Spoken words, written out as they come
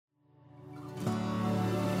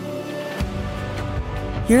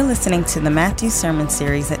You're listening to the Matthew Sermon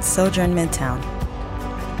Series at Sojourn Midtown.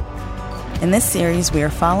 In this series, we are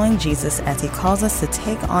following Jesus as he calls us to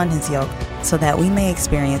take on his yoke so that we may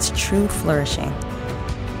experience true flourishing.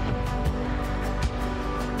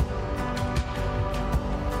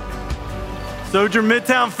 Sojourn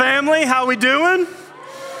Midtown family, how we doing?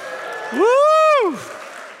 Woo!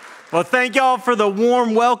 Well, thank y'all for the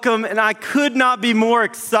warm welcome, and I could not be more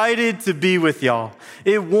excited to be with y'all.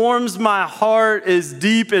 It warms my heart as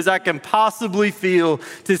deep as I can possibly feel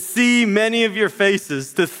to see many of your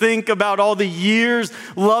faces, to think about all the years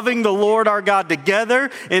loving the Lord our God together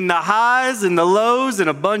in the highs and the lows and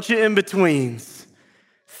a bunch of in-betweens.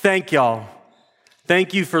 Thank y'all.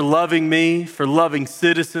 Thank you for loving me, for loving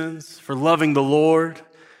citizens, for loving the Lord.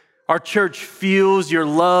 Our church feels your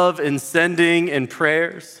love and sending and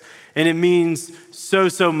prayers. And it means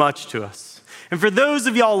so much to us. And for those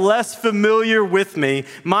of y'all less familiar with me,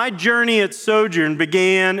 my journey at Sojourn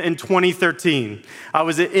began in 2013. I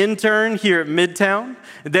was an intern here at Midtown.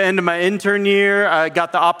 At the end of my intern year, I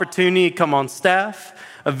got the opportunity to come on staff.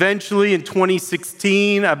 Eventually, in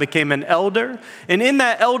 2016, I became an elder. And in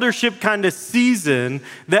that eldership kind of season,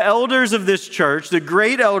 the elders of this church, the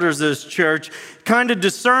great elders of this church, kind of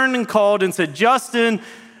discerned and called and said, Justin,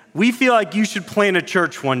 we feel like you should plant a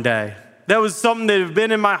church one day. That was something that had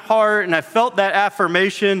been in my heart, and I felt that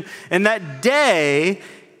affirmation. And that day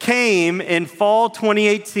came in fall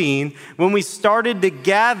 2018 when we started to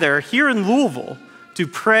gather here in Louisville to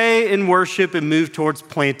pray and worship and move towards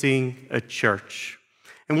planting a church.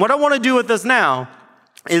 And what I want to do with this now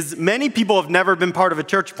is many people have never been part of a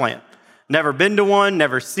church plant, never been to one,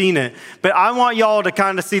 never seen it. But I want y'all to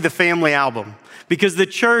kind of see the family album because the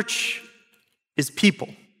church is people.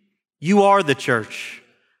 You are the church.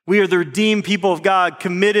 We are the redeemed people of God,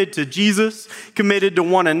 committed to Jesus, committed to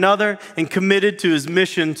one another, and committed to his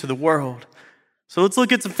mission to the world. So let's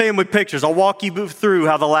look at some family pictures. I'll walk you through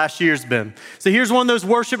how the last year's been. So here's one of those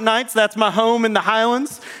worship nights. That's my home in the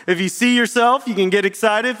Highlands. If you see yourself, you can get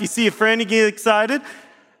excited. If you see a friend, you get excited.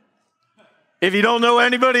 If you don't know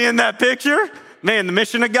anybody in that picture, man, the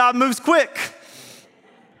mission of God moves quick.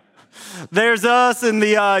 There's us in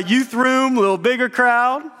the youth room, a little bigger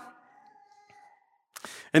crowd.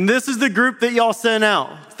 And this is the group that y'all sent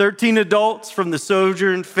out, 13 adults from the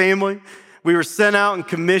Sojourn family. We were sent out and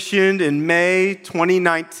commissioned in May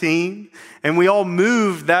 2019, and we all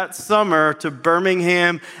moved that summer to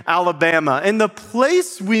Birmingham, Alabama. And the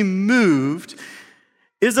place we moved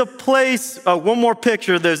is a place, one more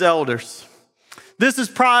picture of those elders. This is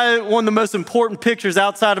probably one of the most important pictures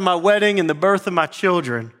outside of my wedding and the birth of my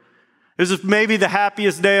children. This is maybe the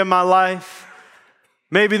happiest day of my life.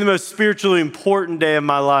 Maybe the most spiritually important day of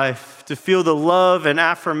my life, to feel the love and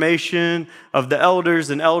affirmation of the elders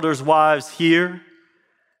and elders' wives here.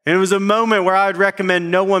 And it was a moment where I would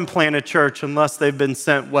recommend no one plant a church unless they've been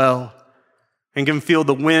sent well and can feel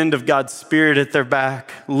the wind of God's Spirit at their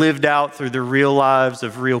back, lived out through the real lives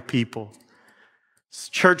of real people.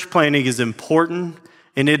 Church planting is important,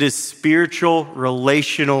 and it is spiritual,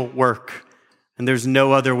 relational work. And there's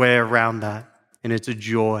no other way around that, and it's a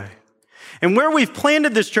joy. And where we've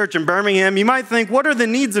planted this church in Birmingham, you might think, what are the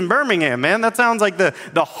needs in Birmingham, man? That sounds like the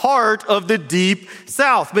heart of the deep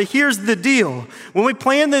South. But here's the deal. When we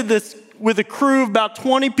planted this with a crew of about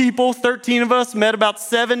 20 people, 13 of us, met about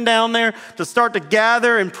 7 down there to start to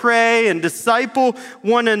gather and pray and disciple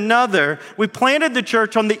one another, we planted the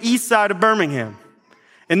church on the east side of Birmingham.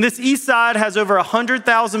 And this east side has over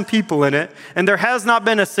 100,000 people in it, and there has not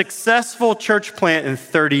been a successful church plant in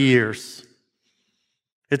 30 years.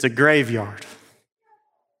 It's a graveyard.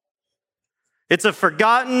 It's a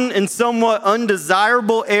forgotten and somewhat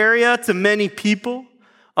undesirable area to many people,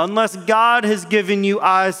 unless God has given you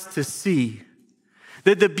eyes to see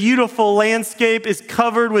that the beautiful landscape is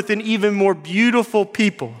covered with an even more beautiful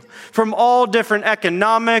people from all different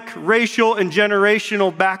economic, racial, and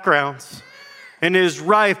generational backgrounds. And it is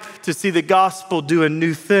ripe to see the gospel do a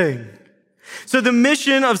new thing. So the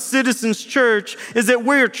mission of Citizens Church is that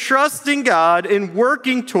we're trusting God and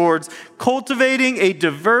working towards cultivating a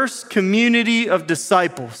diverse community of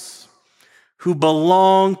disciples who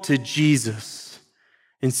belong to Jesus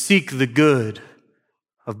and seek the good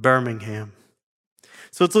of Birmingham.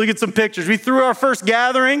 So let's look at some pictures. We threw our first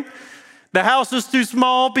gathering. The house was too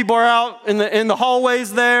small. People are out in the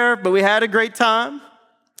hallways there, but we had a great time.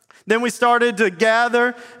 Then we started to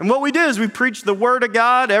gather, and what we did is we preached the Word of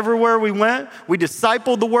God everywhere we went. We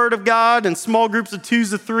discipled the Word of God in small groups of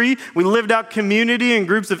 2s to 3. We lived out community in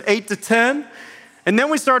groups of 8 to 10. And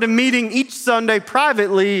then we started meeting each Sunday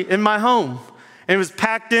privately in my home. And it was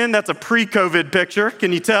packed in. That's a pre-COVID picture.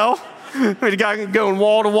 Can you tell? We got going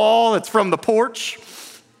wall to wall. It's from the porch.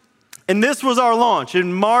 And this was our launch.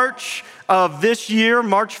 In March of this year,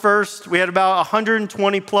 March 1st, we had about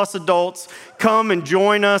 120 plus adults come and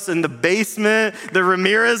join us in the basement. The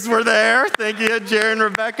Ramirez were there. Thank you, Jared and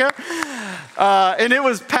Rebecca. And it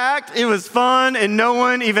was packed, it was fun, and no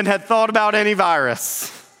one even had thought about any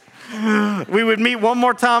virus. We would meet one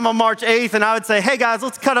more time on March 8th, and I would say, hey guys,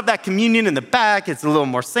 let's cut up that communion in the back. It's a little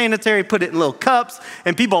more sanitary, put it in little cups.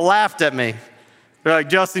 And people laughed at me. They're like,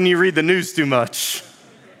 Justin, you read the news too much.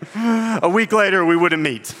 A week later, we wouldn't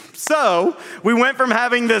meet. So we went from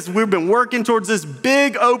having this, we've been working towards this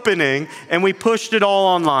big opening, and we pushed it all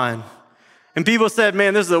online. And people said,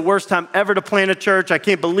 man, this is the worst time ever to plant a church. I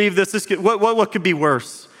can't believe this. What could be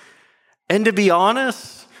worse? And to be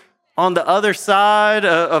honest, on the other side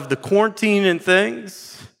of the quarantine and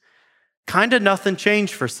things, kind of nothing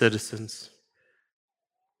changed for Citizens.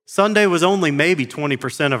 Sunday was only maybe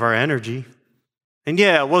 20% of our energy. And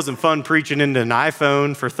yeah, it wasn't fun preaching into an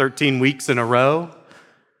iPhone for 13 weeks in a row.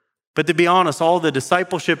 But to be honest, all the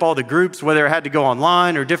discipleship, all the groups, whether it had to go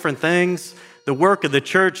online or different things, the work of the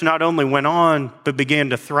church not only went on, but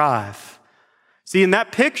began to thrive. See, in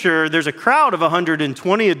that picture, there's a crowd of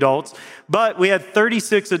 120 adults, but we had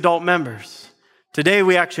 36 adult members. Today,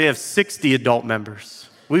 we actually have 60 adult members.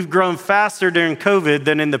 We've grown faster during COVID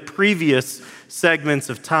than in the previous segments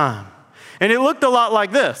of time. And it looked a lot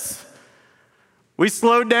like this. We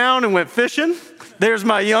slowed down and went fishing. There's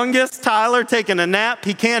my youngest, Tyler, taking a nap.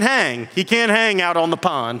 He can't hang. He can't hang out on the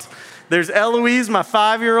pond. There's Eloise, my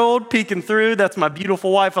 5-year-old, peeking through. That's my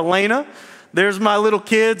beautiful wife, Elena. There's my little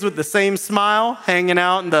kids with the same smile, hanging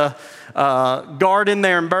out in the garden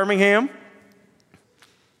there in Birmingham.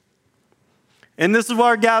 And this is what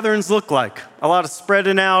our gatherings look like. A lot of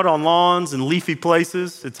spreading out on lawns and leafy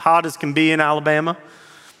places. It's hot as can be in Alabama.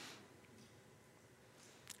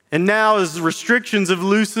 And now as restrictions have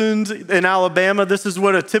loosened in Alabama, this is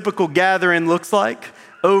what a typical gathering looks like.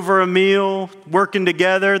 Over a meal, working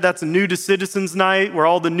together. That's a new to Citizens night where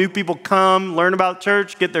all the new people come, learn about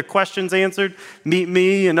church, get their questions answered, meet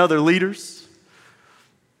me and other leaders.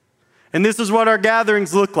 And this is what our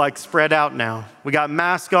gatherings look like spread out now. We got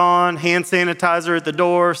mask on, hand sanitizer at the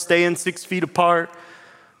door, staying 6 feet apart.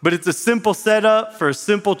 But it's a simple setup for a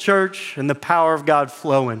simple church and the power of God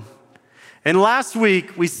flowing. And last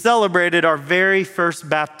week, we celebrated our very first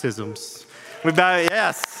baptisms.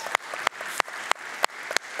 Yes.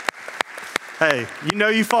 Hey, you know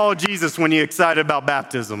you follow Jesus when you're excited about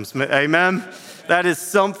baptisms. Amen? That is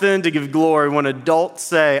something to give glory. When adults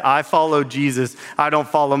say, I follow Jesus, I don't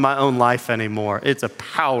follow my own life anymore. It's a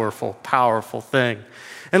powerful, powerful thing.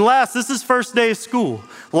 And last, this is first day of school.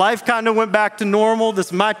 Life kind of went back to normal. This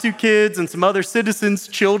is my 2 kids and some other Citizens'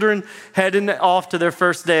 children heading off to their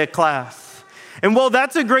first day of class. And while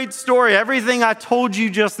that's a great story, everything I told you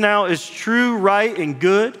just now is true, right, and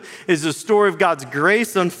good, is a story of God's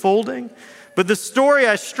grace unfolding. But the story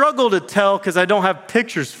I struggle to tell because I don't have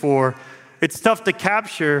pictures for, it's tough to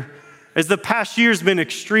capture, is the past year's been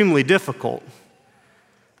extremely difficult.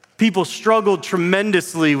 People struggled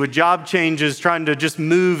tremendously with job changes, trying to just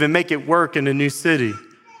move and make it work in a new city.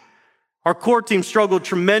 Our core team struggled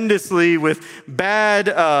tremendously with bad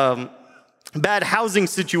housing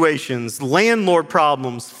situations, landlord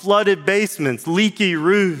problems, flooded basements, leaky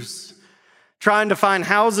roofs, trying to find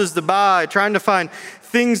houses to buy, trying to find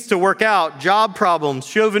things to work out, job problems,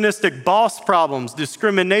 chauvinistic boss problems,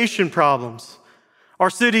 discrimination problems. Our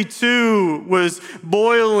city, too, was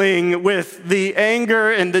boiling with the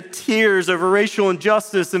anger and the tears over racial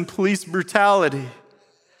injustice and police brutality.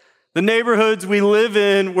 The neighborhoods we live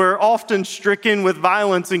in were often stricken with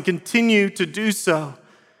violence and continue to do so.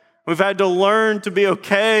 We've had to learn to be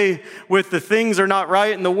okay with the things that are not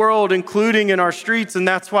right in the world, including in our streets, and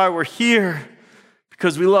that's why we're here,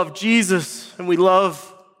 because we love Jesus and we love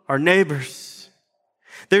our neighbors.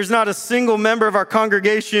 There's not a single member of our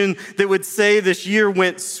congregation that would say this year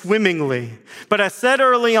went swimmingly. But I said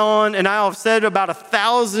early on, and I've said about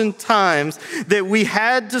 1,000 times, that we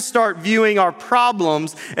had to start viewing our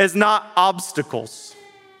problems as not obstacles.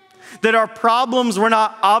 That our problems were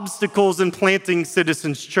not obstacles in planting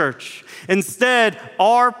Citizens Church. Instead,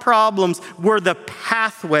 our problems were the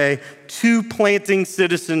pathway to planting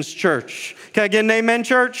Citizens Church. Can I get an amen,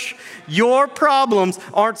 church? Your problems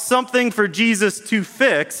aren't something for Jesus to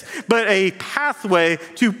fix, but a pathway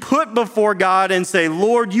to put before God and say,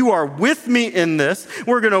 Lord, you are with me in this.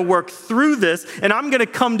 We're going to work through this, and I'm going to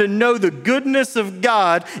come to know the goodness of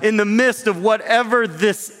God in the midst of whatever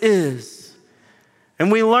this is.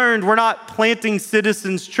 And we learned we're not planting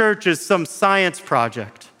Citizens Church as some science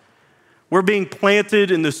project. We're being planted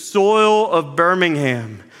in the soil of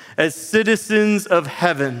Birmingham as citizens of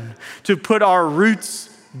heaven to put our roots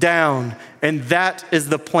down. And that is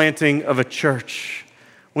the planting of a church.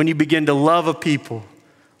 When you begin to love a people,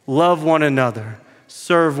 love one another,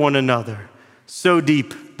 serve one another, so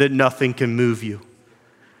deep that nothing can move you.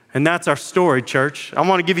 And that's our story, church. I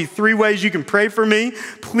want to give you 3 ways you can pray for me.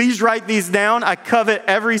 Please write these down. I covet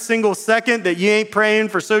every single second that you ain't praying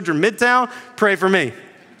for Sojourn Midtown. Pray for me,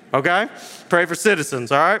 okay? Pray for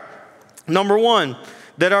Citizens, all right? Number 1,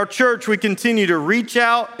 that our church would continue to reach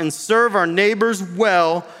out and serve our neighbors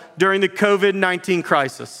well during the COVID-19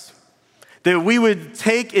 crisis. That we would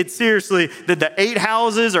take it seriously, that the 8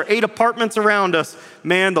 houses or 8 apartments around us,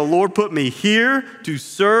 man, the Lord put me here to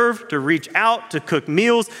serve, to reach out, to cook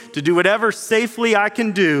meals, to do whatever safely I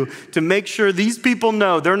can do to make sure these people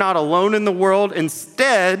know they're not alone in the world.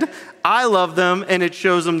 Instead, I love them and it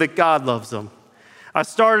shows them that God loves them. I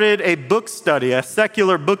started a book study, a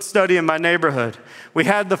secular book study in my neighborhood. We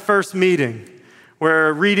had the first meeting.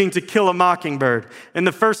 We're reading To Kill a Mockingbird. In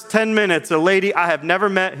the first 10 minutes, a lady I have never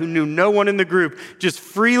met who knew no one in the group just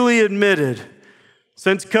freely admitted,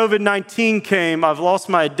 since COVID-19 came, I've lost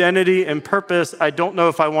my identity and purpose. I don't know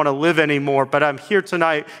if I want to live anymore, but I'm here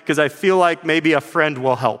tonight because I feel like maybe a friend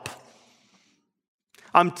will help.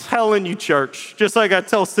 I'm telling you, church, just like I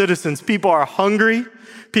tell Citizens, people are hungry,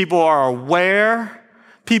 people are aware.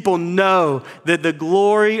 People know that the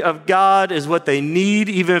glory of God is what they need,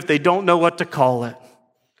 even if they don't know what to call it.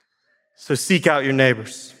 So seek out your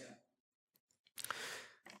neighbors.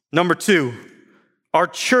 Number 2, our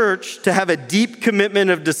church to have a deep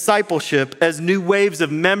commitment of discipleship as new waves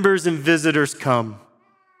of members and visitors come.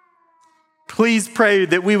 Please pray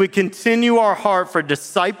that we would continue our heart for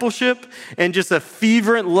discipleship and just a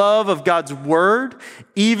fervent love of God's word,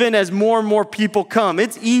 even as more and more people come.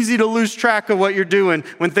 It's easy to lose track of what you're doing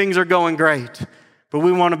when things are going great, but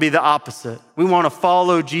we want to be the opposite. We want to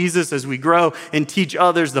follow Jesus as we grow and teach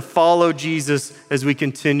others to follow Jesus as we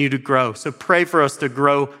continue to grow. So pray for us to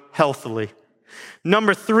grow healthily.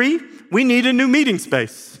 Number 3, we need a new meeting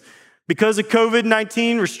space. Because of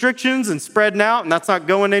COVID-19 restrictions and spreading out, and that's not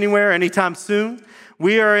going anywhere anytime soon,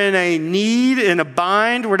 we are in a need, in a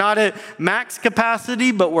bind. We're not at max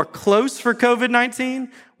capacity, but we're close for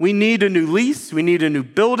COVID-19. We need a new lease, we need a new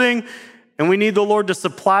building, and we need the Lord to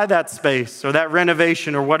supply that space or that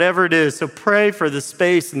renovation or whatever it is. So pray for the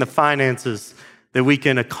space and the finances that we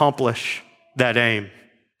can accomplish that aim.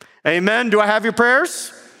 Amen. Do I have your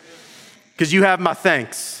prayers? Because you have my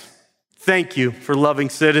thanks. Thank you for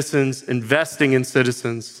loving Citizens, investing in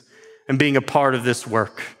Citizens, and being a part of this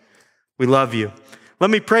work. We love you. Let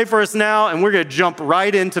me pray for us now, and we're going to jump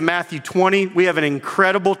right into Matthew 20. We have an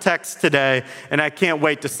incredible text today, and I can't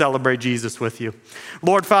wait to celebrate Jesus with you.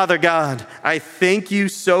 Lord, Father God, I thank you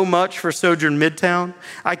so much for Sojourn Midtown.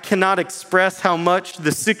 I cannot express how much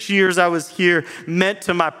the 6 years I was here meant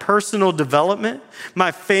to my personal development.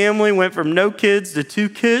 My family went from no kids to 2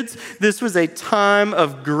 kids. This was a time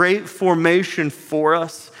of great formation for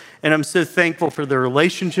us, and I'm so thankful for the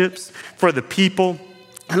relationships, for the people.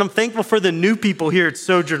 And I'm thankful for the new people here at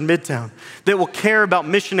Sojourn Midtown that will care about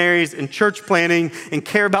missionaries and church planting and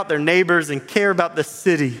care about their neighbors and care about the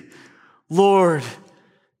city. Lord,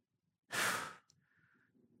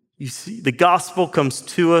 you see, the gospel comes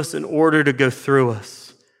to us in order to go through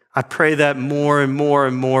us. I pray that more and more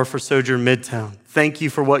and more for Sojourn Midtown. Thank you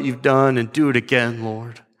for what you've done, and do it again,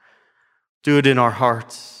 Lord. Do it in our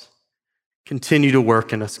hearts. Continue to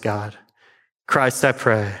work in us, God. Christ, I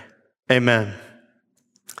pray. Amen.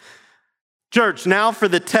 Church, now for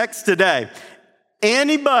the text today.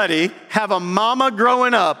 Anybody have a mama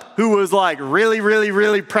growing up who was like really, really,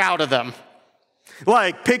 really proud of them?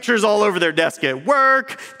 Like pictures all over their desk at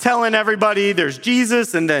work, telling everybody there's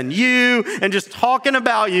Jesus and then you, and just talking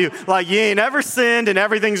about you like you ain't ever sinned and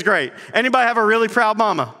everything's great. Anybody have a really proud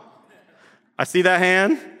mama? I see that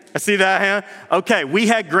hand. I see that hand. Okay, we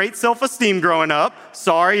had great self-esteem growing up.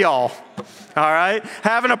 Sorry, y'all. All right?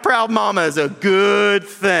 Having a proud mama is a good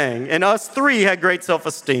thing. And us 3 had great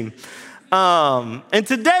self-esteem. And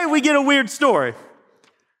today we get a weird story.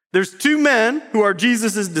 There's 2 men who are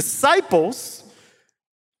Jesus' disciples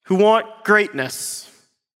who want greatness,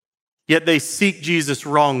 yet they seek Jesus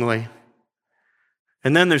wrongly.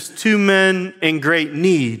 And then there's 2 men in great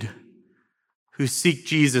need who seek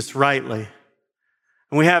Jesus rightly.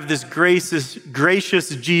 And we have this gracious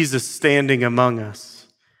Jesus standing among us,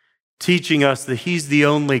 teaching us that he's the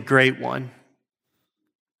only great one.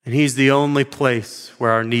 And he's the only place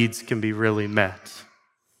where our needs can be really met.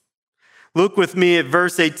 Look with me at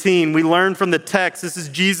verse 18. We learn from the text, this is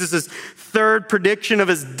Jesus' 3rd prediction of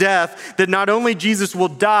his death, that not only Jesus will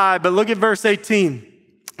die, but look at verse 18.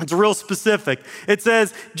 It's real specific. It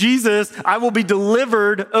says, Jesus, I will be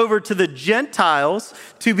delivered over to the Gentiles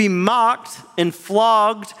to be mocked and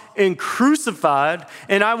flogged and crucified,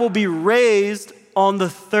 and I will be raised on the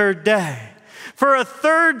third day. For a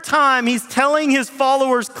third time, he's telling his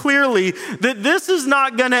followers clearly that this is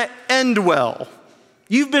not going to end well.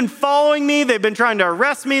 You've been following me. They've been trying to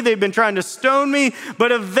arrest me. They've been trying to stone me.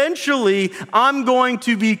 But eventually, I'm going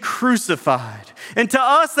to be crucified. And to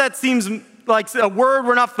us, that seems like a word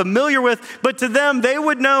we're not familiar with, but to them, they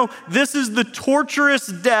would know this is the torturous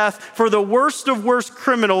death for the worst of worst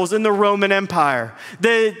criminals in the Roman Empire.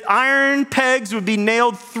 The iron pegs would be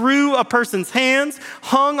nailed through a person's hands,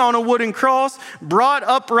 hung on a wooden cross, brought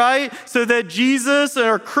upright so that Jesus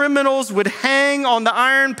or criminals would hang on the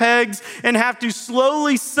iron pegs and have to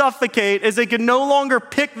slowly suffocate as they could no longer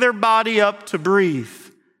pick their body up to breathe.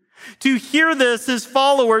 To hear this, his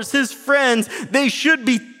followers, his friends, they should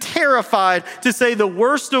be terrified to say the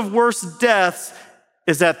worst of worst deaths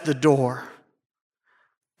is at the door.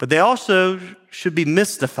 But they also should be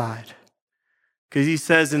mystified because he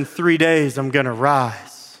says in 3 days, I'm going to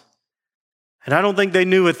rise. And I don't think they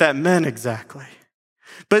knew what that meant exactly.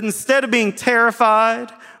 But instead of being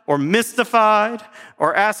terrified or mystified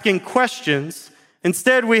or asking questions,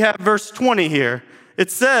 instead we have verse 20 here. It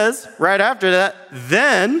says right after that,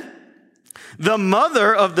 then the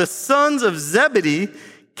mother of the sons of Zebedee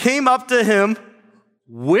came up to him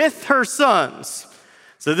with her sons.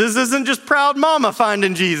 So this isn't just proud mama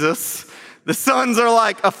finding Jesus. The sons are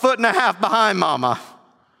like 1.5 feet behind mama.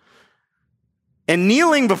 And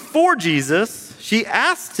kneeling before Jesus, she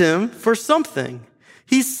asked him for something.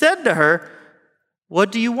 He said to her,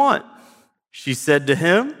 what do you want? She said to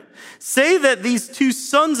him, say that these 2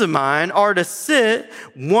 sons of mine are to sit,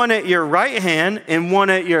 one at your right hand and one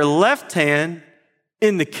at your left hand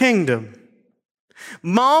in the kingdom.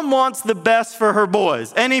 Mom wants the best for her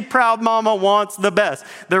boys. Any proud mama wants the best.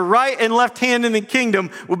 The right and left hand in the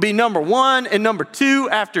kingdom would be number 1 and number 2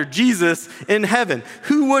 after Jesus in heaven.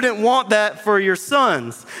 Who wouldn't want that for your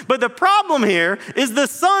sons? But the problem here is the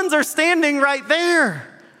sons are standing right there.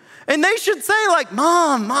 And they should say like,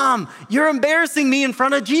 Mom, you're embarrassing me in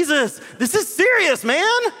front of Jesus. This is serious,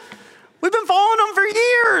 man. We've been following him for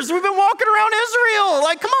years. We've been walking around Israel.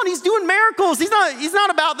 Like, come on, he's doing miracles. He's not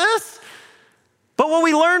about this. But what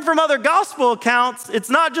we learn from other gospel accounts,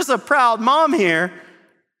 it's not just a proud mom here.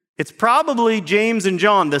 It's probably James and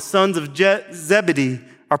John, the sons of Zebedee,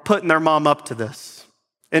 are putting their mom up to this.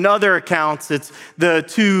 In other accounts, it's the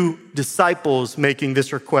 2 disciples making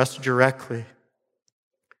this request directly.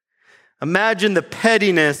 Imagine the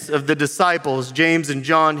pettiness of the disciples, James and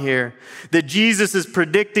John here, that Jesus is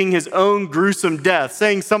predicting his own gruesome death,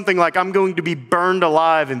 saying something like, I'm going to be burned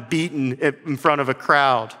alive and beaten in front of a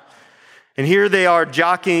crowd. And here they are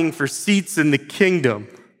jockeying for seats in the kingdom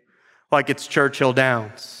like it's Churchill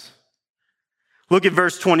Downs. Look at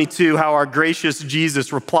verse 22, how our gracious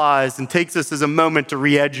Jesus replies and takes us as a moment to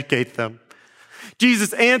re-educate them.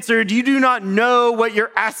 Jesus answered, you do not know what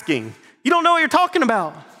you're asking. You don't know what you're talking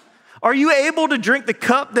about. Are you able to drink the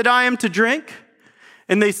cup that I am to drink?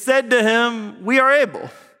 And they said to him, we are able.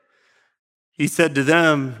 He said to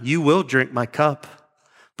them, you will drink my cup,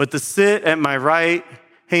 but to sit at my right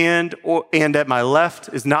hand and at my left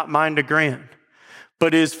is not mine to grant,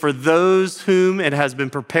 but is for those whom it has been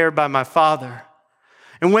prepared by my Father.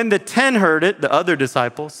 And when the 10 heard it, the other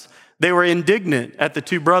disciples, they were indignant at the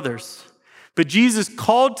 2 brothers. But Jesus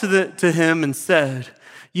called to him and said,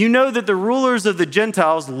 you know that the rulers of the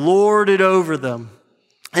Gentiles lord it over them,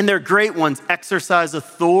 and their great ones exercise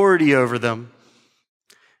authority over them.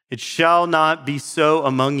 It shall not be so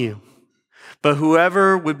among you, but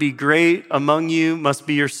whoever would be great among you must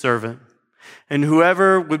be your servant, and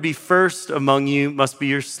whoever would be first among you must be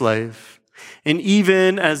your slave. And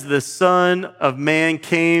even as the Son of Man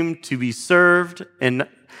came to be served, and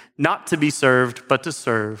not to be served, but to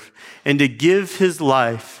serve, and to give his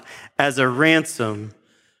life as a ransom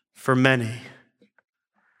for many.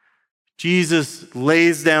 Jesus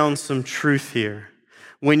lays down some truth here.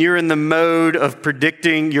 When you're in the mode of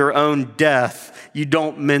predicting your own death, you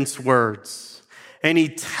don't mince words. And he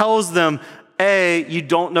tells them, A, you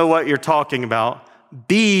don't know what you're talking about.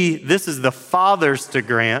 B, this is the Father's to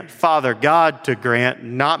grant, Father God to grant,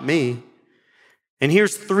 not me. And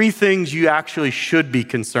here's 3 things you actually should be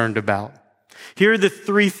concerned about. Here are the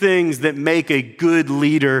 3 things that make a good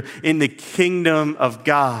leader in the kingdom of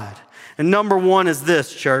God. And number 1 is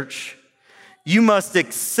this, church. You must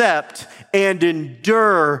accept and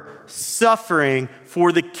endure suffering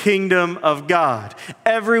for the kingdom of God.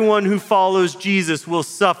 Everyone who follows Jesus will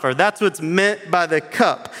suffer. That's what's meant by the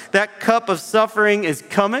cup. That cup of suffering is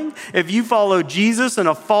coming. If you follow Jesus in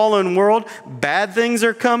a fallen world, bad things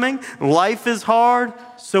are coming. Life is hard,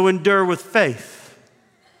 so endure with faith.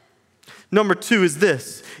 Number 2 is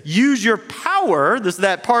this. Use your power, this is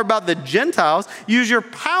that part about the Gentiles, use your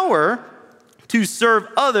power to serve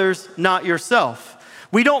others, not yourself.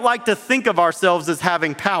 We don't like to think of ourselves as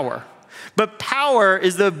having power, but power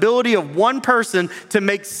is the ability of one person to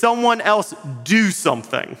make someone else do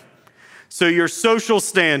something. So your social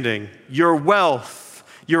standing, your wealth,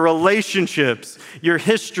 your relationships, your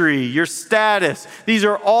history, your status, these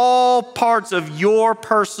are all parts of your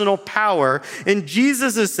personal power. And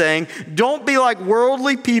Jesus is saying, don't be like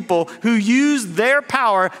worldly people who use their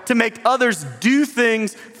power to make others do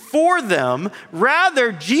things for them.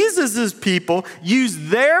 Rather, Jesus's people use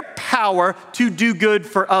their power to do good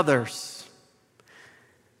for others.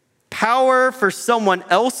 Power for someone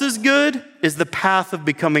else's good is the path of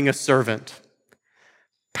becoming a servant.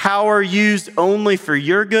 Power used only for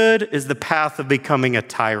your good is the path of becoming a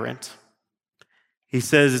tyrant. He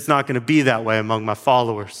says it's not going to be that way among my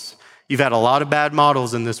followers. You've had a lot of bad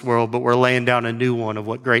models in this world, but we're laying down a new one of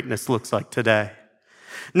what greatness looks like today.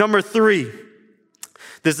 Number 3,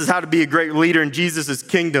 this is how to be a great leader in Jesus'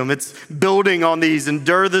 kingdom. It's building on these,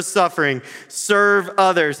 endure the suffering, serve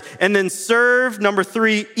others, and then serve, number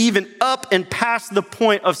 3, even up and past the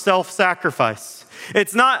point of self-sacrifice.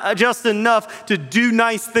 It's not just enough to do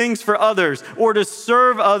nice things for others or to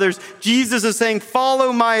serve others. Jesus is saying,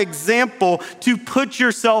 follow my example to put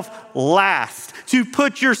yourself last, to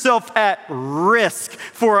put yourself at risk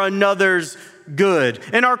for another's good.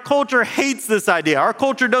 And our culture hates this idea. Our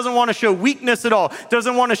culture doesn't want to show weakness at all,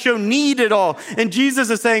 doesn't want to show need at all. And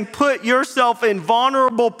Jesus is saying, put yourself in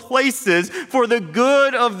vulnerable places for the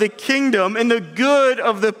good of the kingdom and the good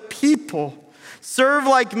of the people. Serve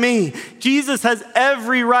like me. Jesus has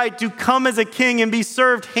every right to come as a king and be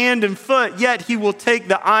served hand and foot, yet he will take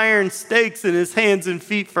the iron stakes in his hands and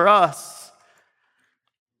feet for us.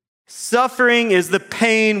 Suffering is the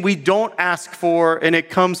pain we don't ask for, and it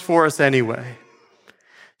comes for us anyway.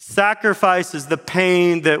 Sacrifice is the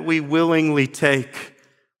pain that we willingly take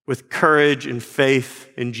with courage and faith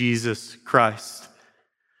in Jesus Christ.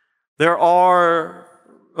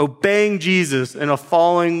 Obeying Jesus in a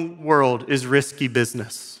falling world is risky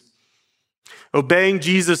business. Obeying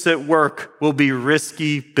Jesus at work will be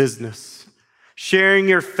risky business. Sharing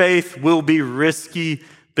your faith will be risky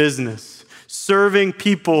business. Serving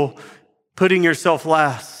people, putting yourself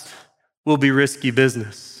last, will be risky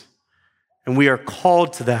business. And we are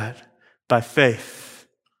called to that by faith.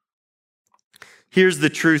 Here's the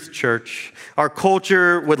truth, church. Our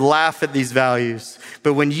culture would laugh at these values,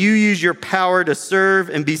 but when you use your power to serve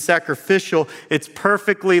and be sacrificial, it's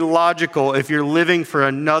perfectly logical if you're living for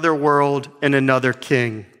another world and another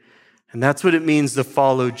king. And that's what it means to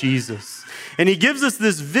follow Jesus. And he gives us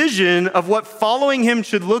this vision of what following him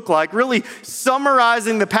should look like, really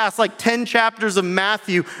summarizing the past 10 chapters of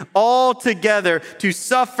Matthew all together to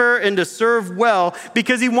suffer and to serve well,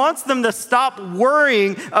 because he wants them to stop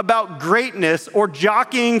worrying about greatness or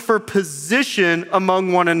jockeying for position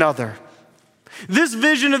among one another. This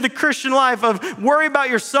vision of the Christian life of worry about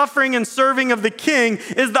your suffering and serving of the king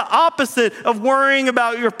is the opposite of worrying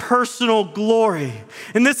about your personal glory.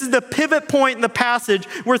 And this is the pivot point in the passage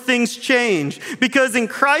where things change. Because in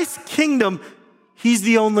Christ's kingdom, he's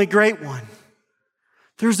the only great one.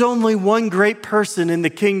 There's only one great person in the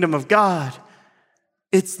kingdom of God.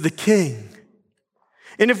 It's the king.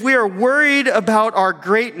 And if we are worried about our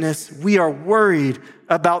greatness, we are worried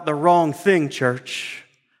about the wrong thing, church.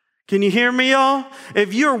 Can you hear me, y'all?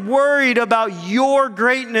 If you're worried about your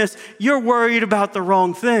greatness, you're worried about the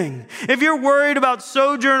wrong thing. If you're worried about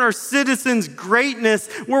Sojourner Citizens' greatness,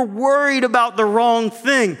 we're worried about the wrong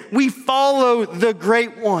thing. We follow the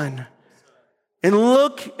great one. And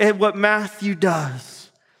look at what Matthew does.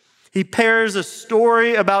 He pairs a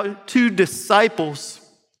story about 2 disciples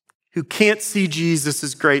who can't see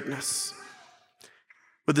Jesus' greatness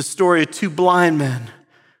with the story of 2 blind men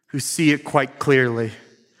who see it quite clearly.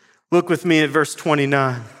 Look with me at verse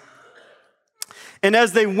 29. And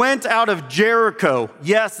as they went out of Jericho,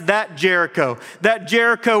 yes, that Jericho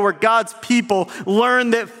where God's people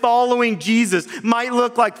learned that following Jesus might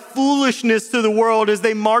look like foolishness to the world as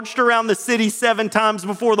they marched around the city 7 times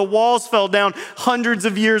before the walls fell down hundreds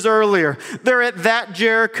of years earlier. They're at that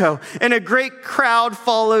Jericho, and a great crowd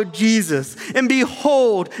followed Jesus. And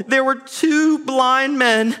behold, there were 2 blind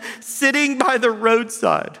men sitting by the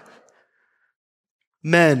roadside.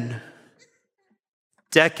 Men,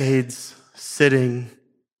 decades sitting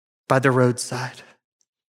by the roadside.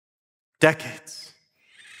 Decades.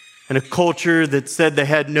 In a culture that said they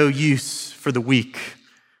had no use for the weak,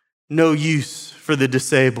 no use for the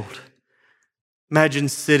disabled. Imagine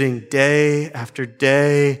sitting day after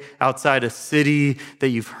day outside a city that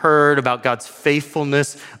you've heard about God's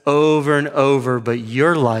faithfulness over and over, but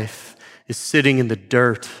your life is sitting in the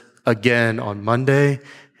dirt again on Monday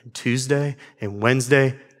and Tuesday and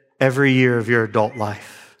Wednesday every year of your adult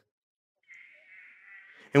life.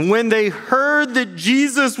 And when they heard that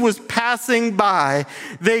Jesus was passing by,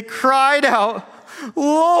 they cried out,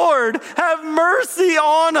 "Lord, have mercy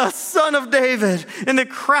on us, Son of David." And the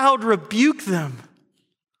crowd rebuked them.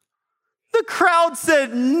 The crowd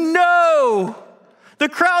said, "No." The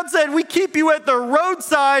crowd said, "We keep you at the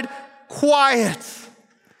roadside quiet,"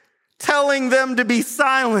 telling them to be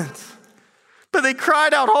silent. But they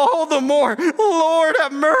cried out all the more, "Lord,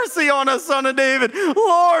 have mercy on us, Son of David.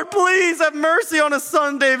 Lord, please have mercy on us,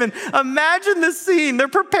 Son of David." Imagine the scene. They're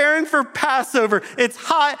preparing for Passover. It's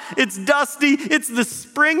hot, it's dusty, it's the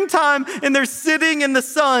springtime, and they're sitting in the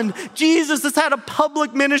sun. Jesus has had a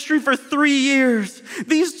public ministry for 3 years.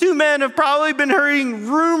 These two men have probably been hearing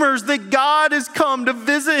rumors that God has come to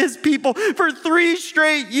visit his people for 3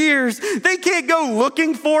 straight years. They can't go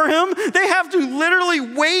looking for him. They have to literally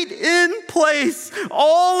wait in place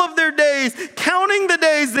all of their days, counting the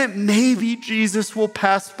days that maybe Jesus will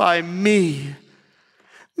pass by me.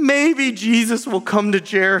 Maybe Jesus will come to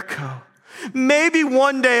Jericho. Maybe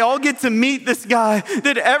one day I'll get to meet this guy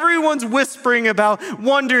that everyone's whispering about,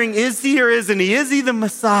 wondering, is he or isn't he? Is he the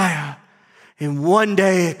Messiah? And one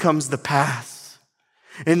day it comes to pass.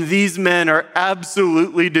 And these men are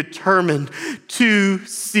absolutely determined to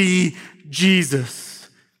see Jesus.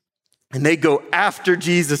 And they go after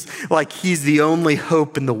Jesus like he's the only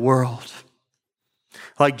hope in the world.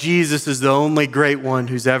 Like Jesus is the only great one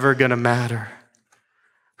who's ever going to matter.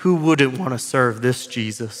 Who wouldn't want to serve this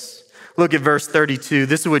Jesus? Look at verse 32.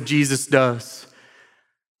 This is what Jesus does.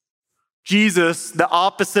 Jesus, the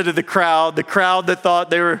opposite of the crowd that thought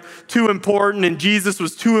they were too important and Jesus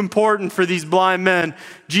was too important for these blind men,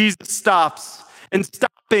 Jesus stops. And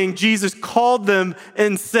stopping, Jesus called them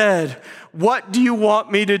and said, "What do you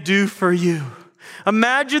want me to do for you?"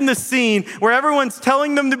 Imagine the scene where everyone's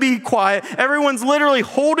telling them to be quiet. Everyone's literally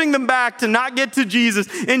holding them back to not get to Jesus.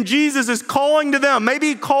 And Jesus is calling to them. Maybe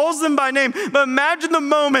he calls them by name. But imagine the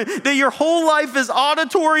moment that your whole life is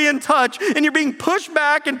auditory and touch. And you're being pushed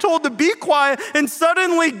back and told to be quiet. And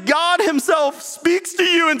suddenly God himself speaks to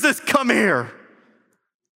you and says, "Come here."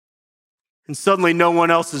 And suddenly no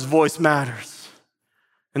one else's voice matters.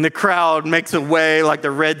 And the crowd makes a way like the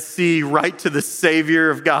Red Sea right to the Savior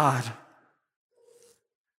of God.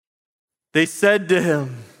 They said to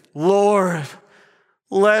him, "Lord,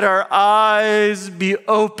 let our eyes be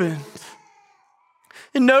opened."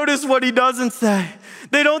 And notice what he doesn't say.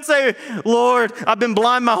 They don't say, "Lord, I've been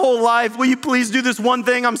blind my whole life. Will you please do this one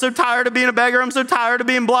thing? I'm so tired of being a beggar. I'm so tired of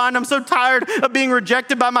being blind. I'm so tired of being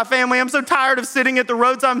rejected by my family. I'm so tired of sitting at the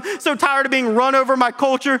roadside. I'm so tired of being run over my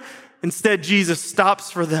culture." Instead, Jesus stops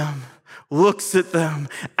for them, looks at them,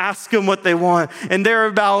 asks them what they want. And they're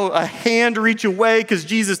about a hand reach away because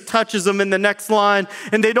Jesus touches them in the next line.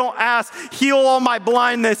 And they don't ask, "Heal all my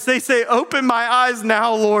blindness." They say, "Open my eyes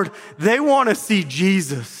now, Lord." They want to see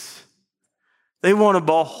Jesus. They want to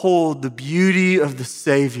behold the beauty of the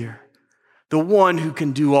Savior, the one who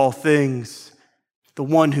can do all things, the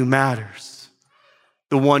one who matters,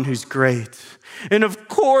 the one who's great. And of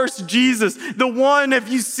course, Jesus, the one, if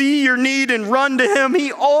you see your need and run to him,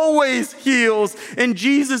 he always heals. And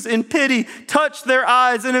Jesus, in pity, touched their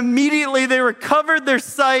eyes, and immediately they recovered their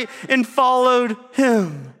sight and followed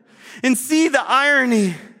him. And see the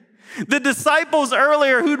irony. The disciples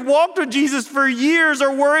earlier who'd walked with Jesus for years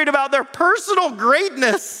are worried about their personal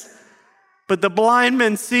greatness. But the blind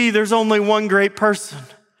men see there's only one great person.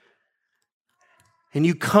 And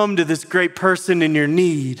you come to this great person in your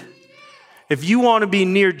need. If you want to be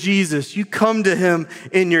near Jesus, you come to him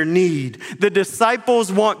in your need. The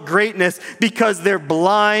disciples want greatness because they're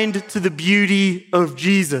blind to the beauty of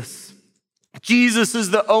Jesus. Jesus is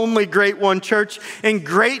the only great one, church, and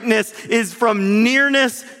greatness is from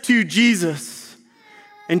nearness to Jesus.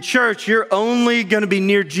 And church, you're only going to be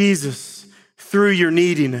near Jesus through your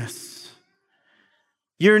neediness.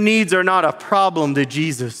 Your needs are not a problem to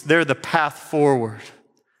Jesus. They're the path forward.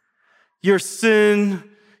 Your sin,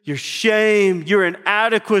 your shame, your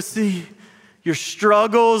inadequacy, your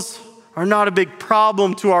struggles are not a big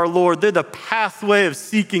problem to our Lord. They're the pathway of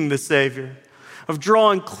seeking the Savior. of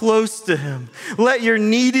drawing close to him. Let your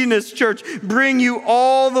neediness, church, bring you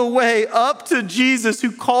all the way up to Jesus,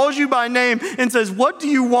 who calls you by name and says, "What do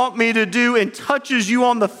you want me to do?" and touches you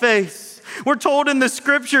on the face. We're told in the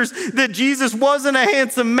scriptures that Jesus wasn't a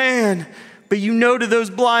handsome man, but you know, to those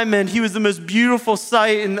blind men, he was the most beautiful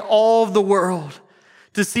sight in all of the world.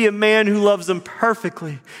 To see a man who loves them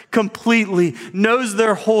perfectly, completely, knows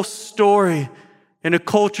their whole story, in a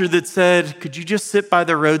culture that said, "Could you just sit by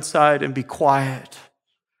the roadside and be quiet?"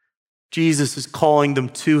 Jesus is calling them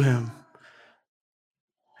to him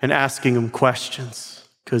and asking them questions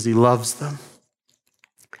because he loves them.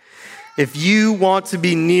 If you want to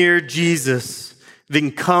be near Jesus,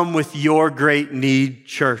 then come with your great need,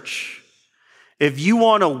 church. If you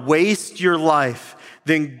want to waste your life,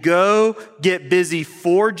 then go get busy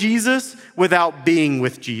for Jesus without being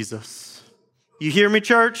with Jesus. You hear me,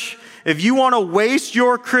 church? If you want to waste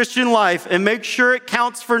your Christian life and make sure it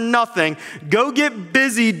counts for nothing, go get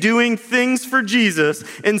busy doing things for Jesus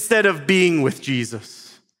instead of being with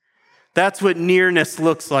Jesus. That's what nearness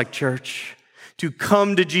looks like, church. To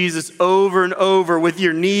come to Jesus over and over with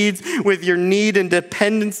your needs, with your need and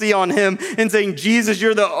dependency on him, and saying, "Jesus,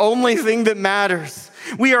 you're the only thing that matters."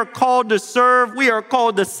 We are called to serve. We are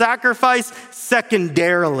called to sacrifice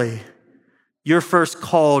secondarily. You're first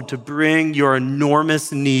called to bring your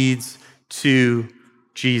enormous needs to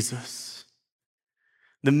Jesus.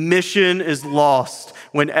 The mission is lost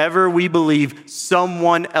whenever we believe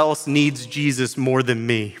someone else needs Jesus more than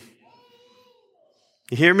me.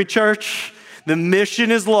 You hear me, church? The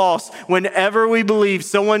mission is lost whenever we believe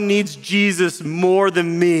someone needs Jesus more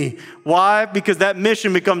than me. Why? Because that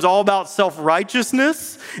mission becomes all about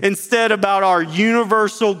self-righteousness instead about our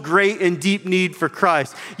universal, great, and deep need for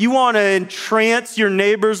Christ. You want to entrance your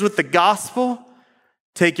neighbors with the gospel?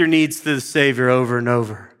 Take your needs to the Savior over and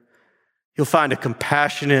over. You'll find a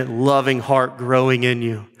compassionate, loving heart growing in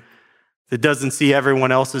you that doesn't see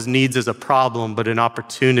everyone else's needs as a problem, but an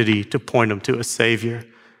opportunity to point them to a Savior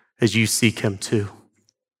as you seek him too.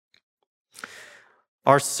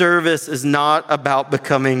 Our service is not about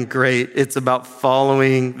becoming great. It's about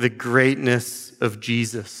following the greatness of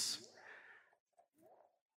Jesus.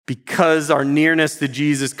 Because our nearness to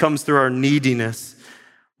Jesus comes through our neediness,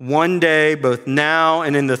 one day, both now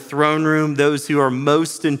and in the throne room, those who are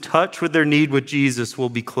most in touch with their need with Jesus will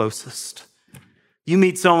be closest. You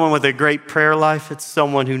meet someone with a great prayer life, it's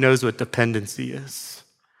someone who knows what dependency is.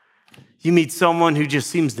 You meet someone who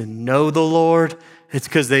just seems to know the Lord, it's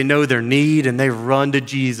because they know their need and they run to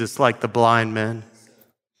Jesus like the blind men.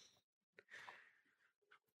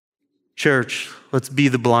 Church, let's be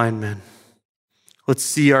the blind men. Let's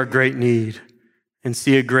see our great need and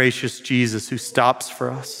see a gracious Jesus who stops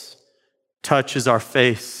for us, touches our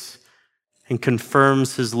face, and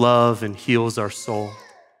confirms his love and heals our soul.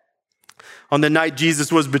 On the night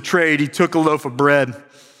Jesus was betrayed, he took a loaf of bread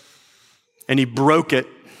and he broke it.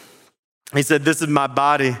 He said, "This is my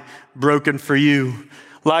body broken for you."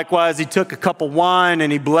 Likewise, he took a cup of wine and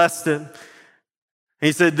he blessed it. And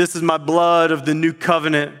he said, "This is my blood of the new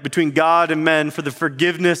covenant between God and men for the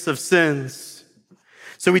forgiveness of sins."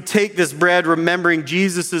 So we take this bread remembering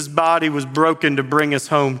Jesus' body was broken to bring us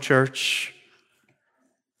home, church.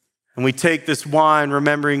 And we take this wine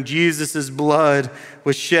remembering Jesus' blood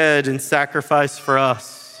was shed in sacrifice for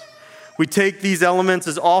us. We take these elements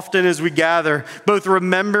as often as we gather, both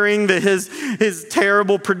remembering that his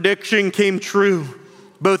terrible prediction came true,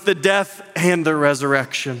 both the death and the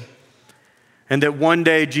resurrection, and that one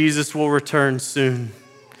day Jesus will return soon.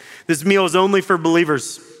 This meal is only for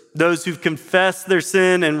believers, those who've confessed their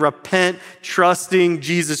sin and repent, trusting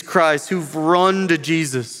Jesus Christ, who've run to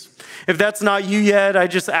Jesus. If that's not you yet, I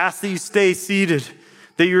just ask that you stay seated,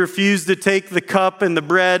 that you refuse to take the cup and the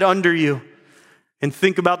bread under you, and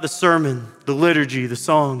think about the sermon, the liturgy, the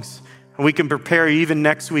songs. And we can prepare you even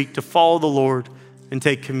next week to follow the Lord and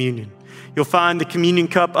take communion. You'll find the communion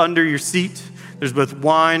cup under your seat. There's both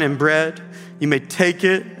wine and bread. You may take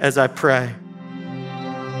it as I pray.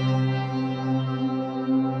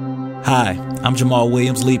 Hi, I'm Jamal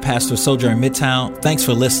Williams, lead pastor of Sojourn Midtown. Thanks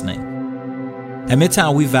for listening. At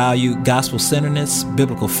Midtown, we value gospel-centeredness,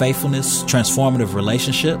 biblical faithfulness, transformative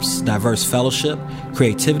relationships, diverse fellowship,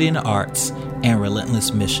 creativity in the arts, and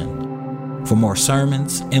relentless mission. For more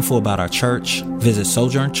sermons, info about our church, visit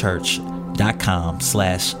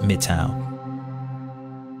sojournchurch.com/midtown.